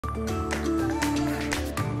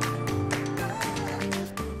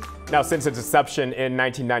Now, since its inception in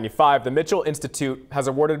 1995, the Mitchell Institute has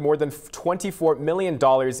awarded more than $24 million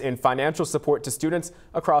in financial support to students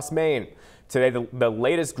across Maine. Today, the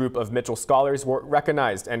latest group of Mitchell scholars were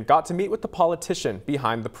recognized and got to meet with the politician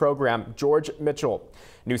behind the program, George Mitchell.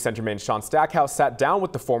 News Center Maine's Sean Stackhouse sat down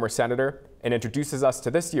with the former senator and introduces us to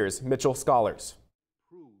this year's Mitchell Scholars.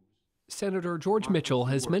 Senator George Mitchell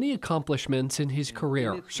has many accomplishments in his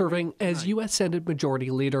career, serving as U.S. Senate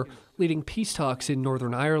Majority Leader, leading peace talks in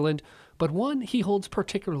Northern Ireland. But one he holds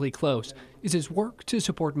particularly close is his work to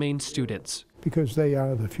support Maine students. Because they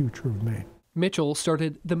are the future of Maine. Mitchell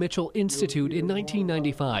started the Mitchell Institute in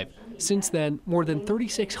 1995. Since then, more than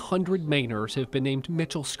 3,600 Mainers have been named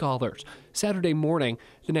Mitchell Scholars. Saturday morning,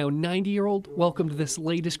 the now 90-year-old welcomed this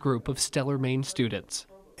latest group of stellar Maine students.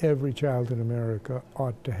 Every child in America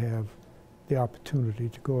ought to have the opportunity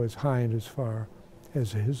to go as high and as far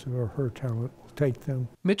as his or her talent will take them.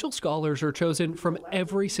 Mitchell Scholars are chosen from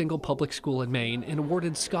every single public school in Maine and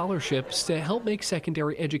awarded scholarships to help make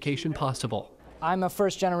secondary education possible. I'm a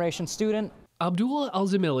first-generation student. Abdullah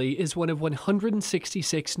Al-Zamili is one of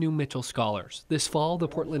 166 new Mitchell Scholars. This fall, the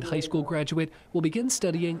Portland High School graduate will begin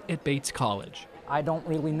studying at Bates College. I don't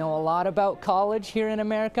really know a lot about college here in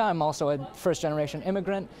America. I'm also a first-generation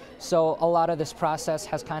immigrant, so a lot of this process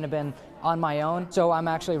has kind of been on my own. So I'm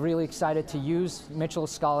actually really excited to use Mitchell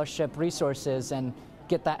Scholarship resources and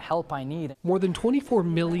get that help I need. More than $24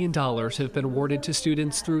 million have been awarded to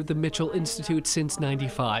students through the Mitchell Institute since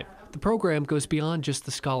 '95. The program goes beyond just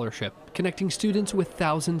the scholarship, connecting students with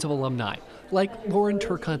thousands of alumni, like Lauren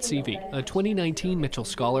Turcotte-Seavey, a 2019 Mitchell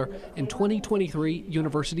Scholar and 2023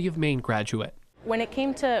 University of Maine graduate. When it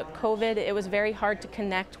came to COVID, it was very hard to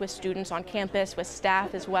connect with students on campus, with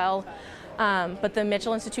staff as well. But the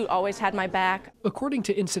Mitchell Institute always had my back. According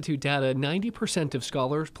to Institute data, 90% of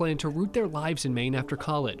scholars plan to root their lives in Maine after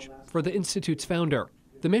college. For the Institute's founder,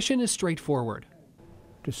 the mission is straightforward.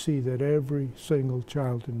 To see that every single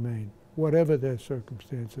child in Maine, whatever their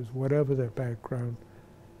circumstances, whatever their background,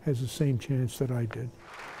 has the same chance that I did.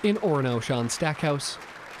 In Orono, Sean Stackhouse,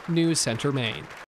 News Center, Maine.